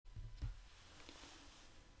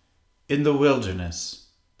In the wilderness,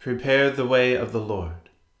 prepare the way of the Lord.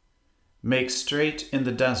 Make straight in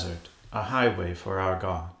the desert a highway for our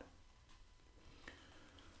God.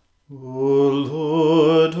 O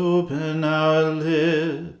Lord, open our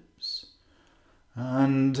lips,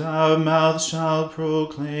 and our mouth shall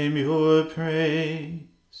proclaim your praise.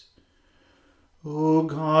 O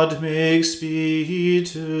God, make speed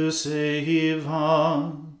to save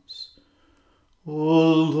us. O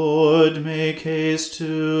Lord, make haste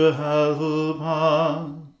to help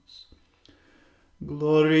us.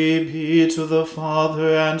 Glory be to the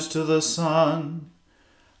Father, and to the Son,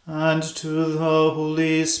 and to the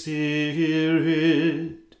Holy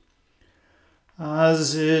Spirit,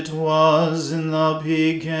 as it was in the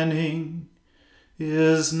beginning,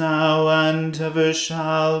 is now, and ever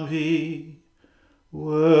shall be,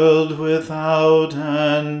 world without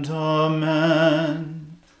end. Amen.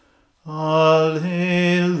 Alleluia.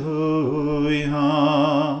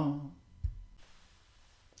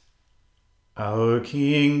 Our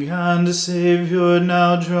King and Saviour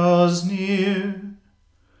now draws near.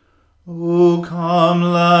 O come,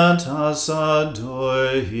 let us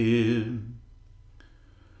adore him.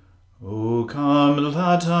 O come,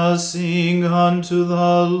 let us sing unto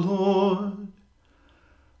the Lord.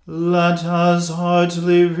 Let us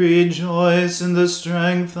heartily rejoice in the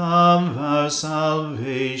strength of our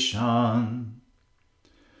salvation.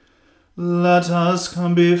 Let us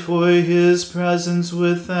come before his presence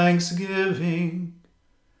with thanksgiving,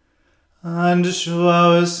 and show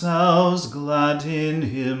ourselves glad in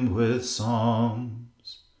him with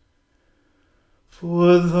songs.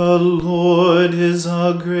 For the Lord is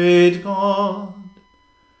a great God,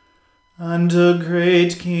 and a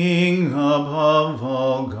great King above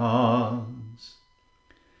all gods.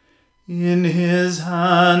 In his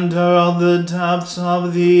hand are all the depths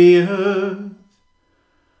of the earth,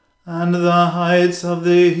 and the heights of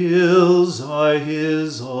the hills are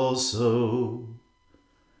his also.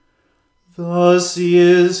 The sea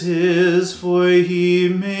is his, for he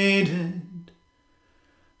made it,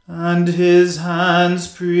 and his hands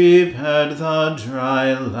prepared the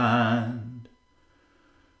dry land.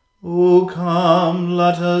 O come,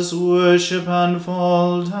 let us worship and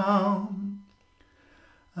fall down,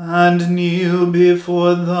 and kneel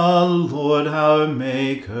before the Lord our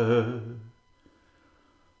Maker.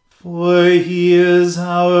 For he is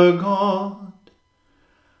our God,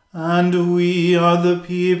 and we are the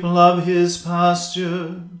people of his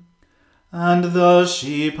pasture, and the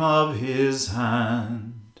sheep of his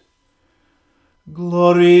hand.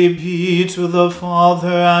 Glory be to the Father,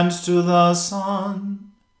 and to the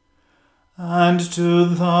Son, and to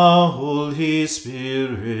the Holy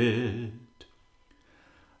Spirit,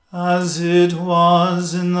 as it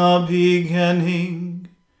was in the beginning,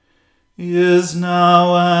 is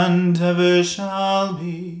now, and ever shall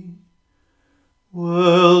be,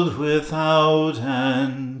 world without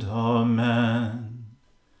end. Amen.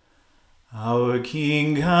 Our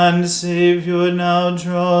King and Saviour now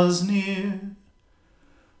draws near.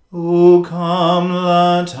 O come,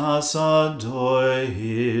 let us adore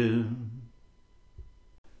him.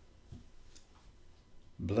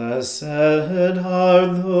 Blessed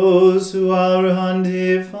are those who are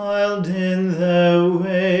undefiled in their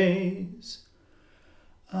ways,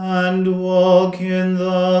 and walk in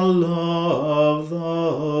the law of the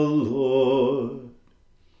Lord.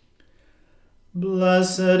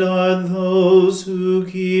 Blessed are those who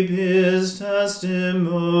keep his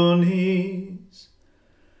testimonies,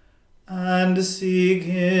 and seek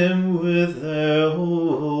him with their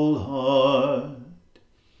whole heart.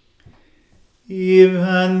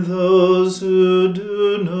 Even those who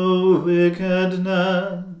do no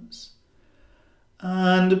wickedness,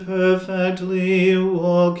 and perfectly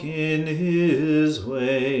walk in his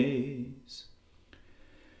ways.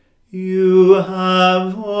 You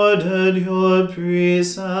have ordered your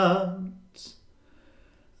precepts,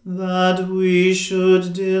 that we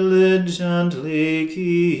should diligently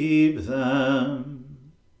keep them.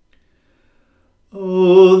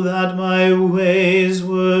 Oh, that my ways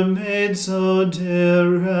were made so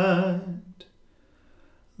direct,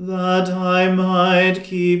 that I might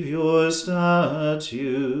keep your statutes.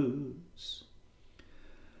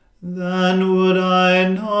 Then would I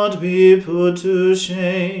not be put to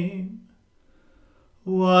shame,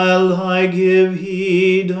 while I give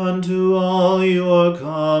heed unto all your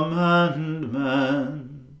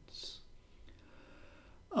commandments.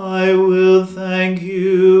 I will thank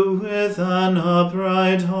you with an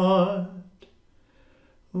upright heart,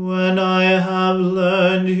 when I have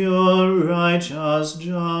learned your righteous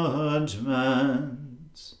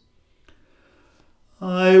judgments.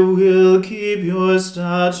 I will keep your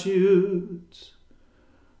statutes,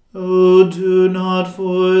 O do not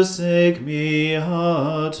forsake me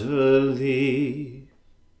utterly.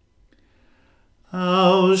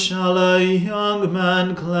 How shall a young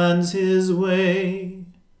man cleanse his way?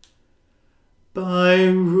 By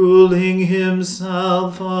ruling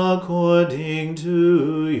himself according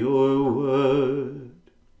to your word.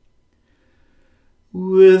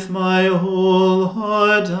 With my whole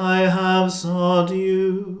heart I have sought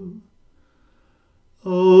you.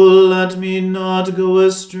 O let me not go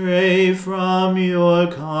astray from your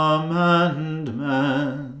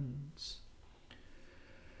commandments.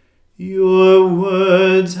 Your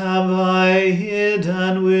words have I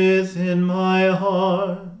hidden within my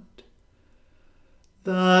heart,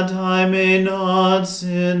 that I may not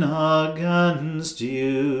sin against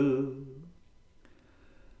you.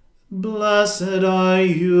 Blessed are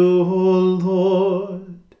you, O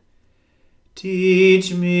Lord.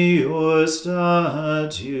 Teach me your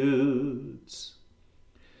statutes.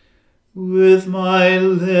 With my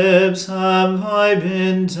lips have I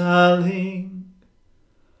been telling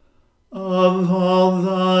of all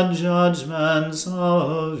the judgments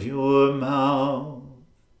of your mouth.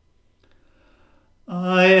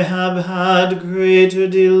 I have had greater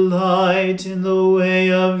delight in the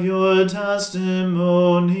way of your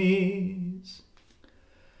testimonies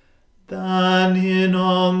than in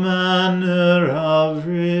all manner of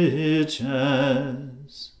riches.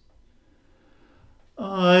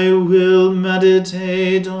 I will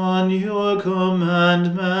meditate on your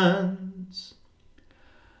commandments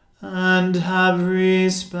and have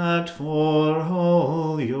respect for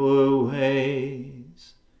all your ways.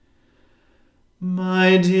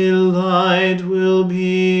 My delight will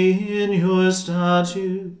be in your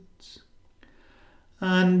statutes,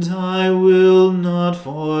 and I will not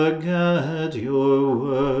forget your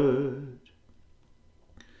word.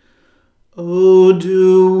 O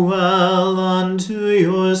do well unto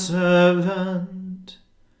your servant,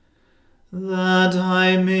 that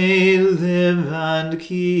I may live and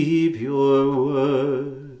keep your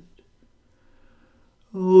word.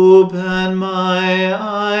 Open my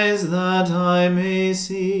eyes that I may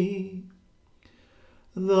see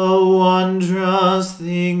the wondrous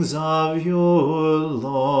things of your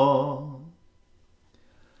law.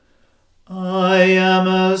 I am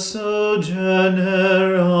a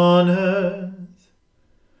sojourner on earth.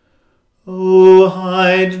 O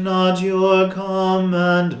hide not your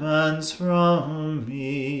commandments from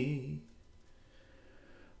me.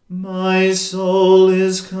 My soul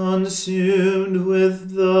is consumed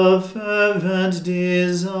with the fervent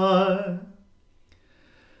desire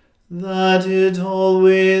that it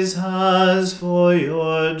always has for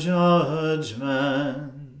your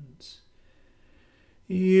judgments.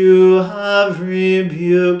 You have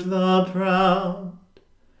rebuked the proud,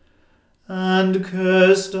 and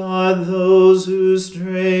cursed are those who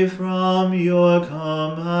stray from your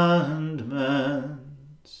commandments.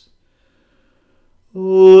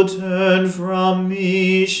 O turn from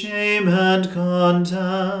me shame and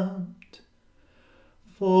contempt,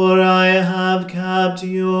 for I have kept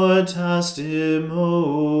your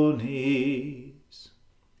testimonies.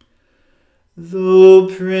 Though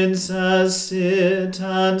princes sit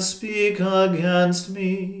and speak against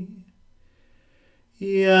me,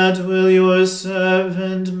 yet will your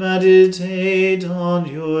servant meditate on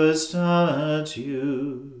your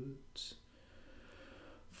statutes.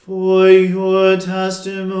 For your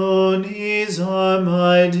testimonies are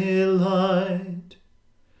my delight,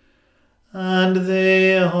 and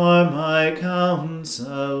they are my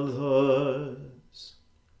counselors.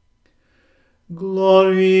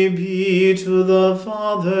 Glory be to the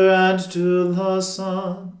Father, and to the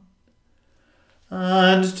Son,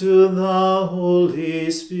 and to the Holy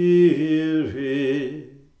Spirit,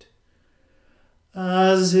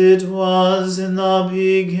 as it was in the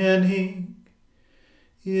beginning,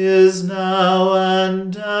 is now,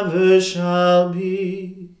 and ever shall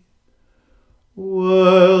be,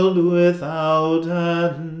 world without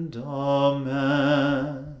end.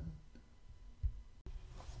 Amen.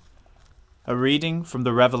 A reading from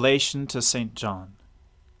the Revelation to St. John.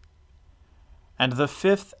 And the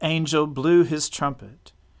fifth angel blew his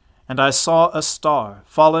trumpet, and I saw a star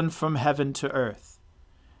fallen from heaven to earth,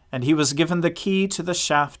 and he was given the key to the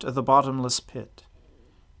shaft of the bottomless pit.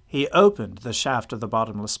 He opened the shaft of the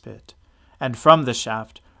bottomless pit, and from the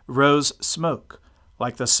shaft rose smoke,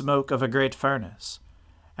 like the smoke of a great furnace,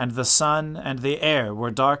 and the sun and the air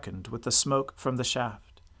were darkened with the smoke from the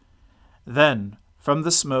shaft. Then from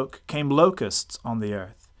the smoke came locusts on the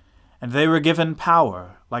earth, and they were given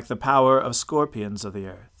power, like the power of scorpions of the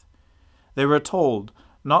earth. They were told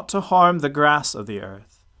not to harm the grass of the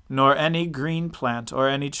earth, nor any green plant or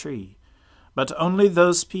any tree, but only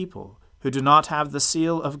those people who do not have the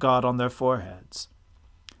seal of God on their foreheads.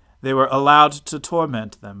 They were allowed to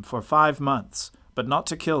torment them for 5 months, but not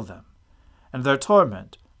to kill them, and their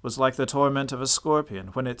torment was like the torment of a scorpion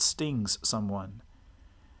when it stings someone.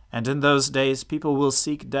 And in those days people will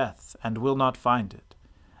seek death and will not find it.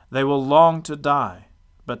 They will long to die,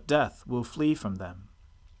 but death will flee from them.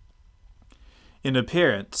 In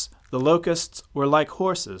appearance, the locusts were like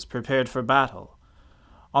horses prepared for battle.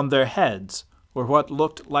 On their heads were what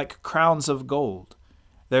looked like crowns of gold.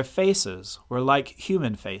 Their faces were like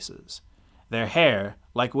human faces, their hair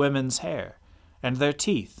like women's hair, and their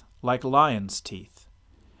teeth like lions' teeth.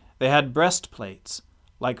 They had breastplates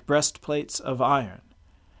like breastplates of iron,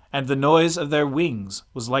 and the noise of their wings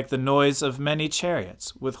was like the noise of many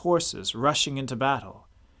chariots with horses rushing into battle.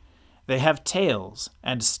 They have tails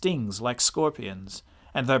and stings like scorpions,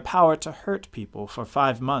 and their power to hurt people for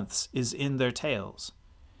 5 months is in their tails.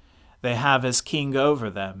 They have as king over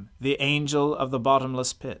them the angel of the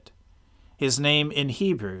bottomless pit. His name in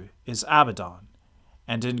Hebrew is Abaddon,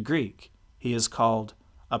 and in Greek he is called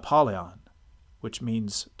Apollyon, which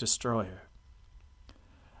means destroyer.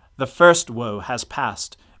 The first woe has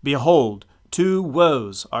passed. Behold, 2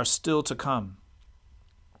 woes are still to come.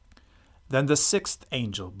 Then the 6th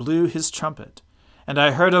angel blew his trumpet, and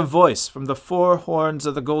I heard a voice from the 4 horns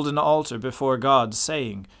of the golden altar before God,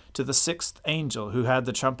 saying to the 6th angel who had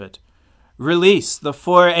the trumpet, Release the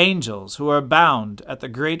 4 angels who are bound at the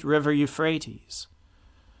great river Euphrates.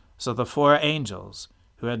 So the 4 angels,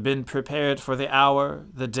 who had been prepared for the hour,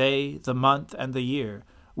 the day, the month, and the year,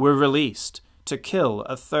 were released to kill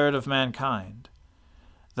 1/3 of mankind.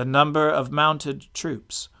 The number of mounted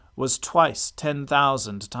troops was twice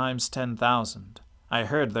 10,000 times 10,000. I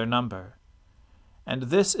heard their number. And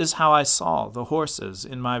this is how I saw the horses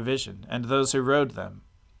in my vision, and those who rode them.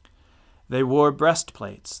 They wore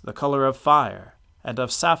breastplates, the color of fire, and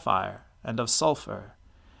of sapphire, and of sulfur.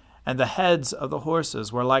 And the heads of the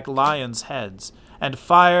horses were like lions' heads, and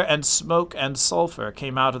fire and smoke and sulfur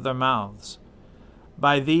came out of their mouths.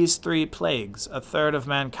 By these 3 plagues 1/3 of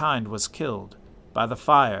mankind was killed, by the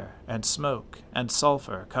fire and smoke and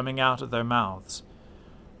sulfur coming out of their mouths.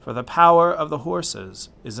 For the power of the horses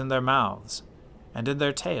is in their mouths, and in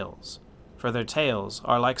their tails, for their tails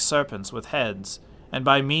are like serpents with heads, and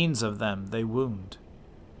by means of them they wound.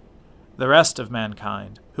 The rest of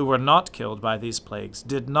mankind, who were not killed by these plagues,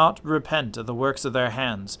 did not repent of the works of their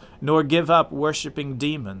hands, nor give up worshipping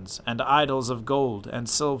demons and idols of gold and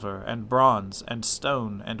silver and bronze and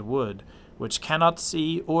stone and wood, which cannot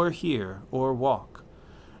see or hear or walk.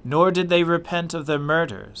 Nor did they repent of their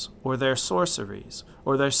murders, or their sorceries,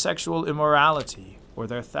 or their sexual immorality, or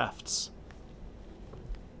their thefts.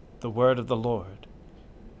 The word of the Lord.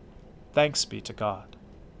 Thanks be to God.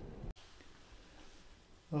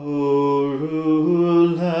 O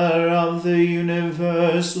ruler of the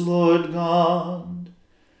universe, Lord God,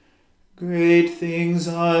 great things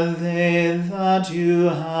are they that you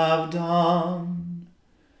have done,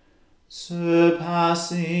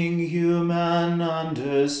 surpassing human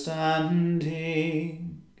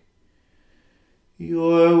understanding.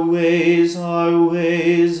 Your ways are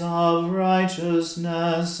ways of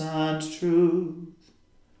righteousness and truth.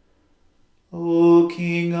 O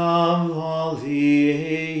King of all the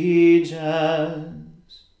ages,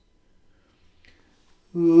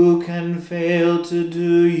 who can fail to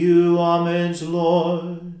do you homage,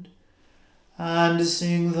 Lord, and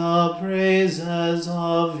sing the praises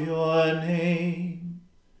of your name?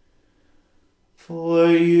 For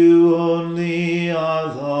you only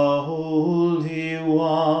are the Holy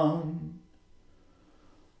One.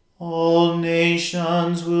 All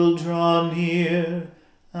nations will draw near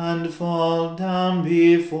and fall down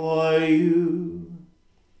before you,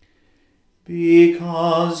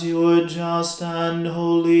 because your just and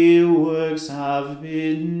holy works have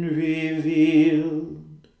been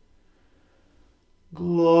revealed.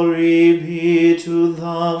 Glory be to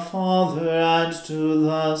the Father, and to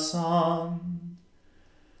the Son,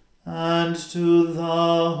 and to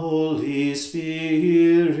the Holy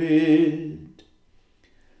Spirit,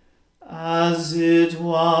 as it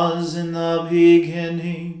was in the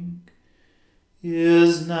beginning,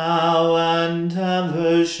 is now, and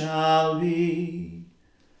ever shall be,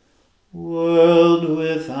 world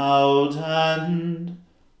without end.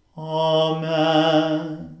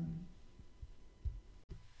 Amen.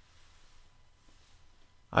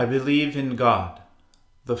 I believe in God,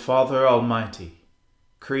 the Father Almighty,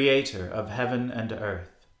 Creator of heaven and earth.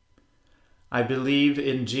 I believe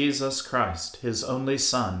in Jesus Christ, his only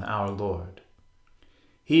Son, our Lord.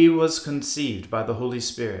 He was conceived by the Holy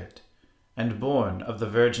Spirit and born of the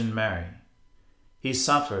Virgin Mary. He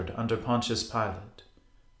suffered under Pontius Pilate,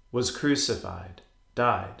 was crucified,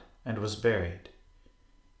 died, and was buried.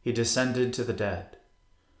 He descended to the dead.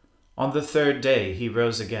 On the third day he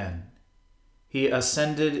rose again. He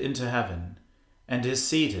ascended into heaven, and is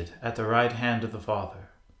seated at the right hand of the Father.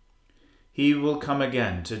 He will come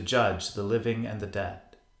again to judge the living and the dead.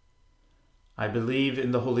 I believe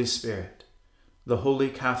in the Holy Spirit, the Holy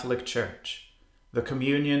Catholic Church, the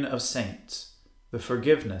communion of saints, the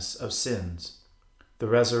forgiveness of sins, the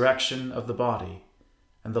resurrection of the body,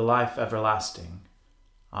 and the life everlasting.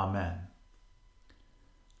 Amen.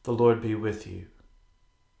 The Lord be with you.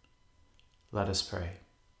 Let us pray.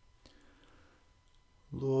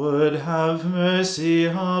 Lord, have mercy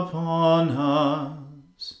upon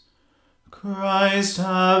us. Christ,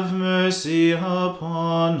 have mercy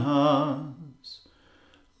upon us.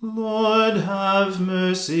 Lord, have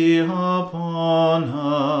mercy upon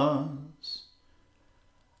us.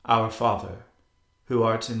 Our Father, who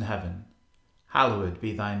art in heaven, hallowed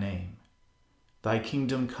be thy name. Thy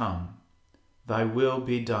kingdom come, thy will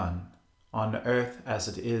be done, on earth as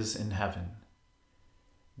it is in heaven.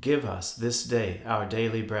 Give us this day our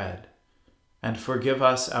daily bread, and forgive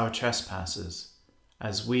us our trespasses,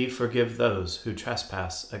 as we forgive those who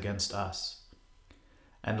trespass against us.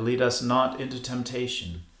 And lead us not into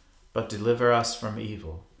temptation, but deliver us from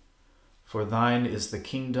evil. For thine is the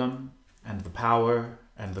kingdom, and the power,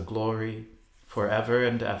 and the glory, forever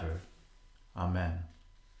and ever. Amen.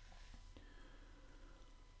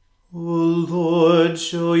 O Lord,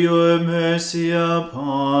 show your mercy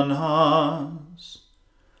upon us,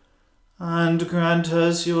 and grant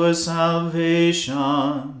us your salvation.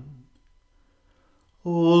 O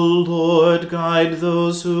Lord, guide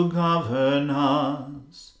those who govern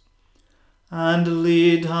us, and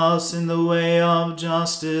lead us in the way of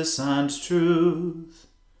justice and truth.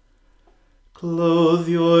 Clothe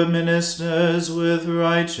your ministers with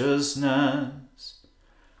righteousness,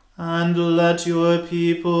 and let your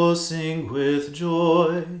people sing with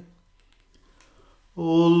joy.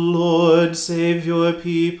 O Lord, save your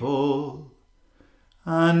people,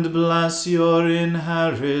 and bless your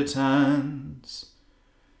inheritance.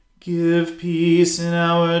 Give peace in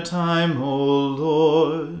our time, O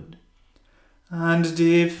Lord, and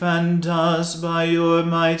defend us by your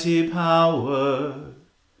mighty power.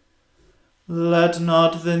 Let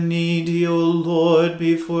not the needy, O Lord,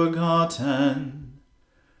 be forgotten,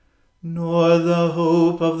 nor the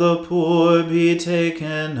hope of the poor be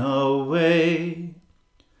taken away.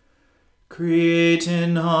 Create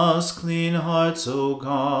in us clean hearts, O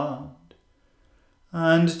God,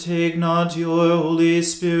 and take not your Holy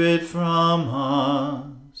Spirit from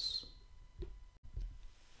us.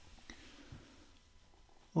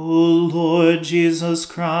 O Lord Jesus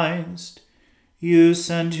Christ, you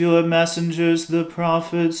sent your messengers, the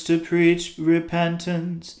prophets, to preach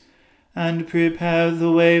repentance and prepare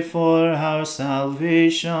the way for our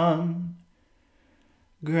salvation.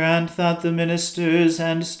 Grant that the ministers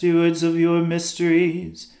and stewards of your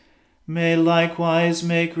mysteries may likewise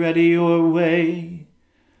make ready your way,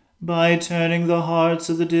 by turning the hearts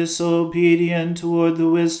of the disobedient toward the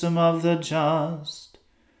wisdom of the just,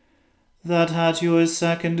 that at your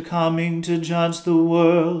second coming to judge the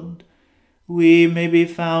world, we may be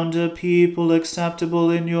found a people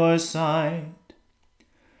acceptable in your sight.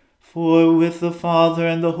 For with the Father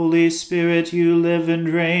and the Holy Spirit you live and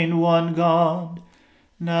reign, one God,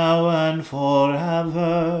 now and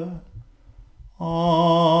forever.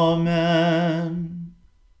 Amen.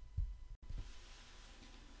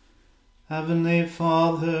 Heavenly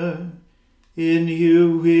Father, in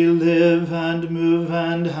you we live and move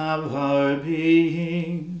and have our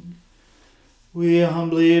being. We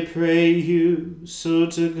humbly pray you so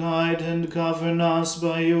to guide and govern us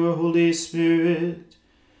by your Holy Spirit,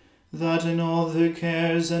 that in all the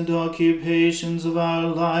cares and occupations of our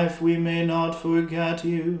life we may not forget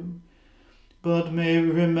you, but may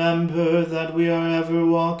remember that we are ever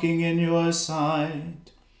walking in your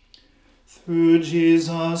sight. Through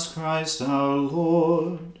Jesus Christ our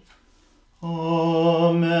Lord.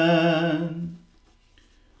 Amen.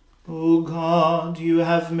 O God, you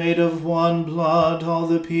have made of one blood all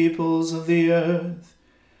the peoples of the earth,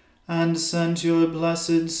 and sent your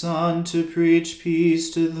blessed Son to preach peace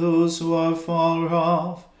to those who are far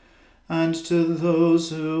off and to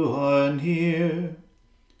those who are near.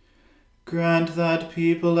 Grant that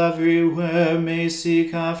people everywhere may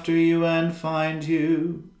seek after you and find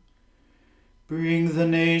you. Bring the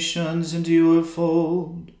nations into your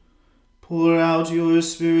fold. Pour out your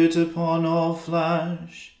Spirit upon all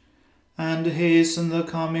flesh, and hasten the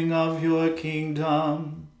coming of your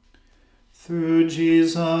kingdom. Through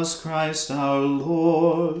Jesus Christ our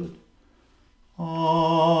Lord.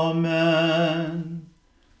 Amen.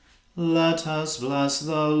 Let us bless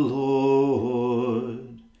the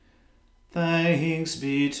Lord. Thanks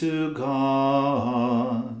be to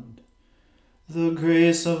God. The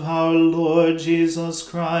grace of our Lord Jesus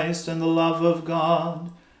Christ and the love of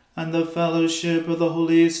God and the fellowship of the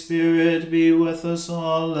Holy Spirit be with us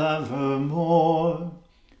all evermore.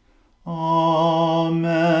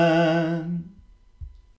 Amen.